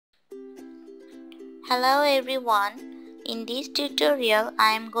Hello everyone, in this tutorial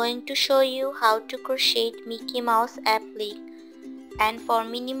I am going to show you how to crochet Mickey Mouse applique, and for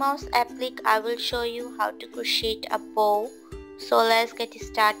Minnie Mouse applique I will show you how to crochet a bow. So let's get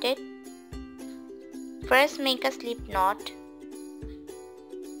started. First make a slip knot.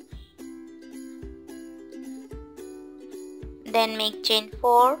 Then make chain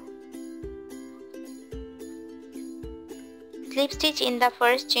 4. Slip stitch in the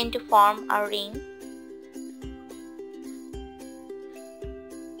first chain to form a ring.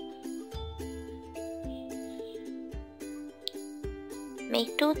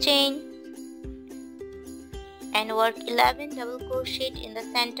 Make 2 chain and work 11 double crochet in the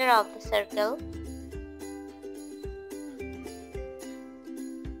center of the circle.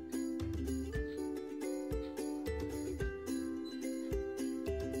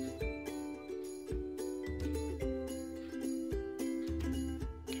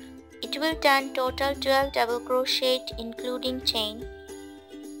 It will turn total 12 double crochet including chain.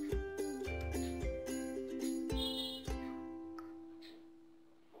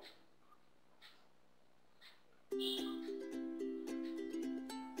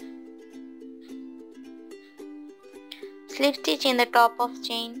 Slip stitch in the top of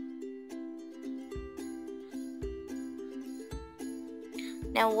chain.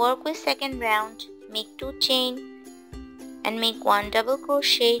 Now work with second round. Make 2 chain and make 1 double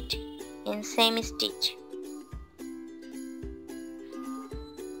crochet in same stitch.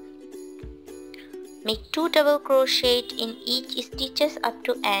 Make 2 double crochet in each stitches up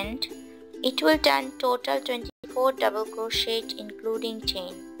to end. It will turn total 24 double crochet including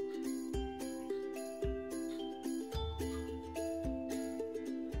chain.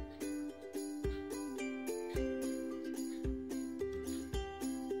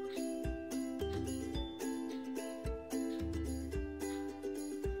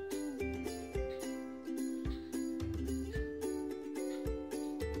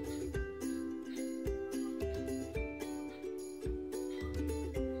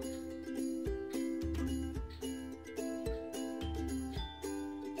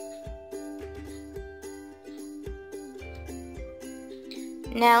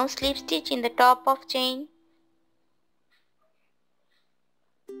 Now slip stitch in the top of chain.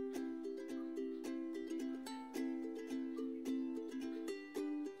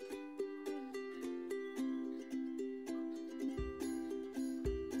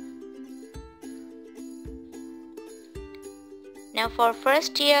 Now for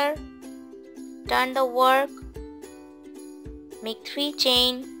first year, turn the work, make 3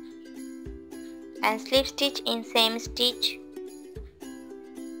 chain and slip stitch in same stitch.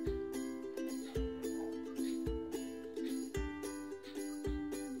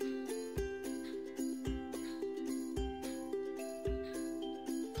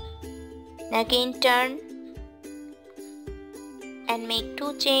 Again turn and make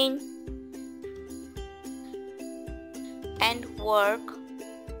 2 chain and work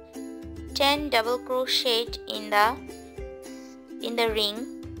 10 double crochet in the ring.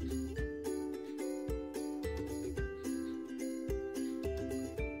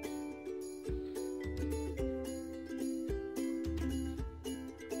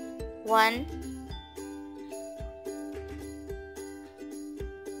 One,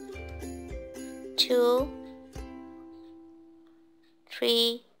 2,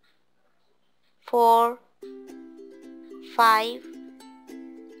 3, 4, 5,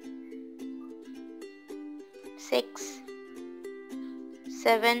 6,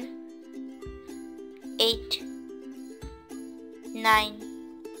 7, 8, 9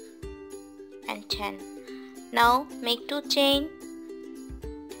 and 10. Now make 2 chain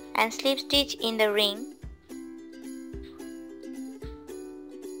and slip stitch in the ring.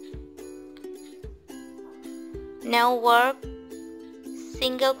 Now work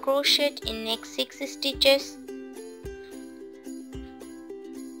single crochet in next 6 stitches.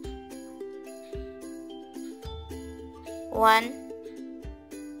 One,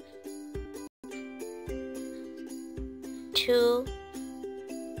 2,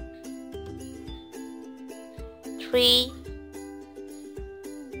 3,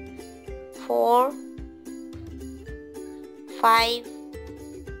 4, 5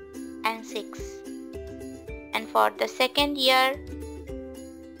 and 6. And for the second year,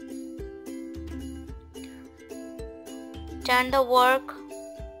 turn the work,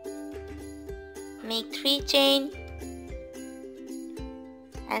 make 3 chain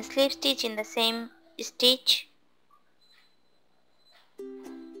and slip stitch in the same stitch.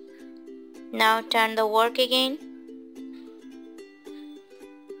 Now turn the work again,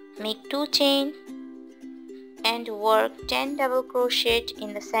 make 2 chain and work 10 double crochet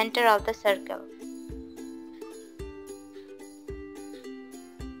in the center of the circle.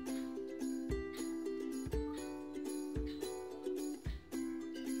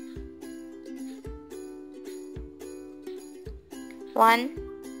 1,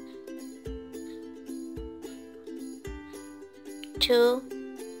 2,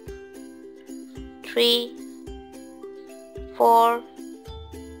 3, 4,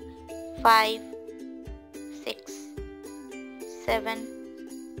 5, 6, 7,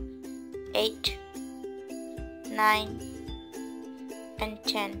 8, 9 and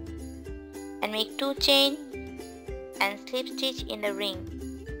 10, and make 2 chain and slip stitch in the ring.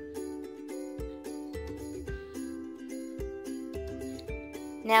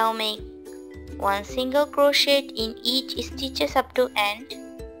 Now make 1 single crochet in each stitches up to end.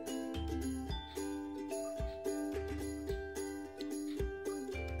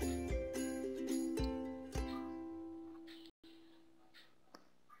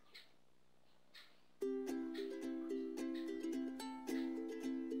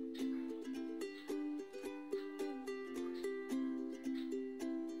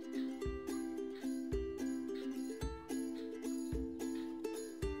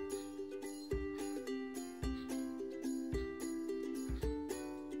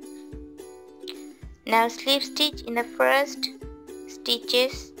 Now slip stitch in the first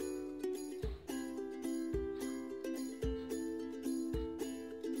stitches.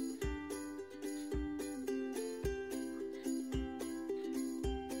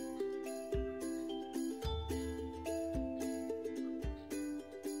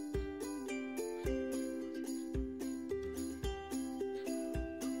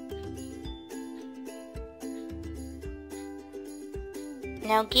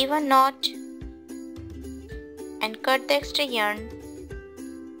 Now give a knot and cut the extra yarn.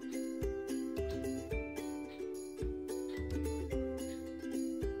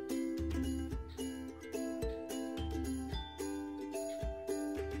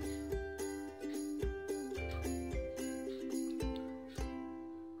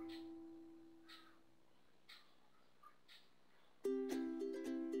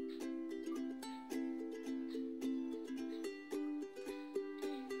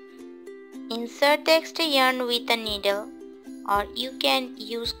 Insert the extra yarn with a needle, or you can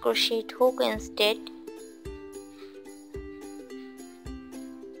use crochet hook instead.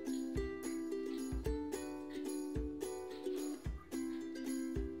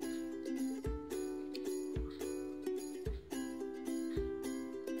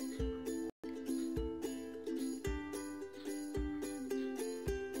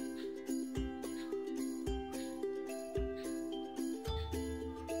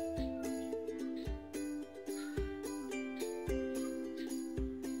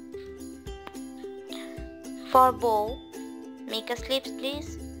 For bow, make a slip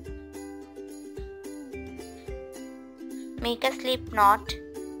stitch, make a slip knot,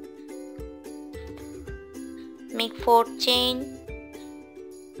 make 4th chain,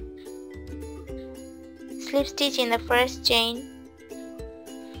 slip stitch in the first chain.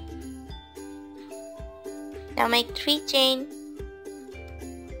 Now make 3 chain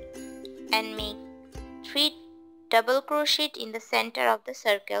and make 3 double crochet in the center of the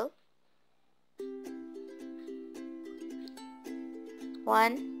circle.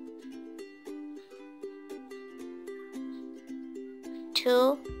 1,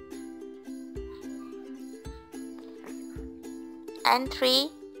 2 and 3.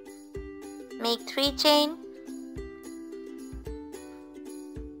 Make 3 chain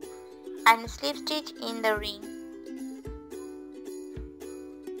and slip stitch in the ring.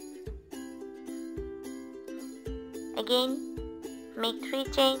 Again make 3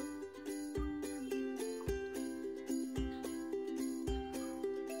 chain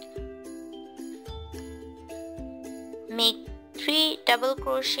make 3 double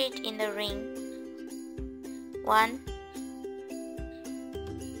crochet in the ring. 1,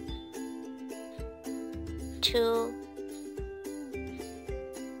 2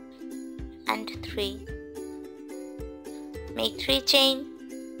 and 3. Make 3 chain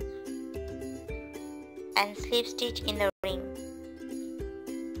and slip stitch in the ring.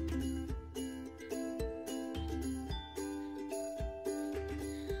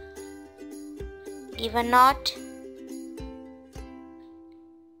 Give a knot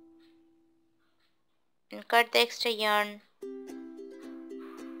and cut the extra yarn.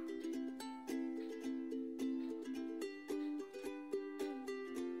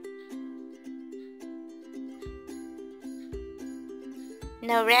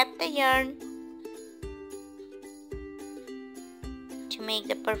 Now wrap the yarn to make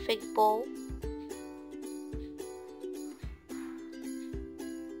the perfect bow.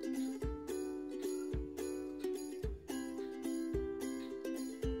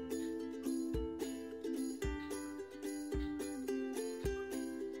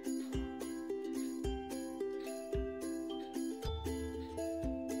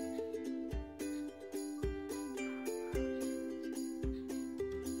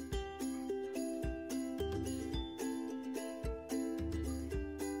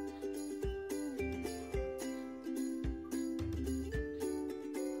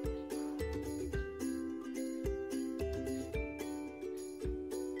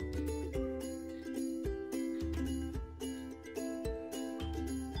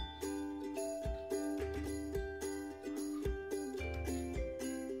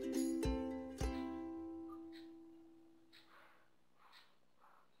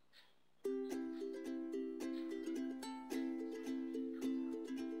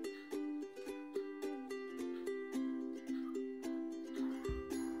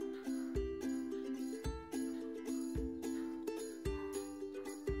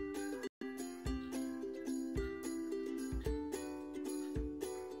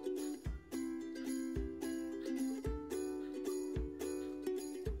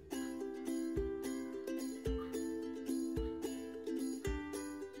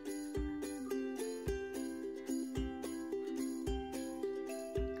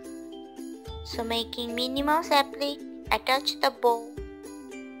 So making Minnie Mouse applique, attach the bow.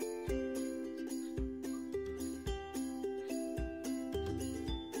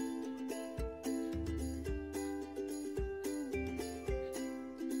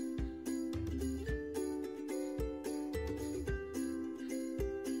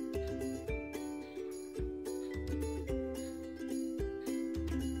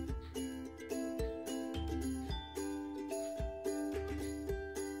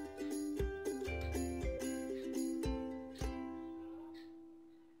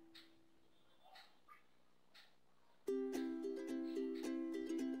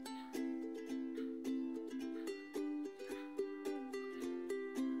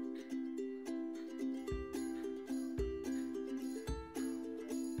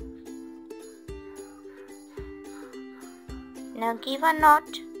 Now give a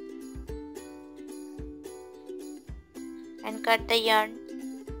knot and cut the yarn.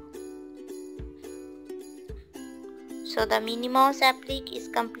 So the Minnie Mouse applique is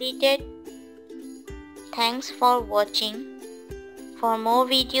completed. Thanks for watching. For more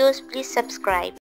videos, please subscribe.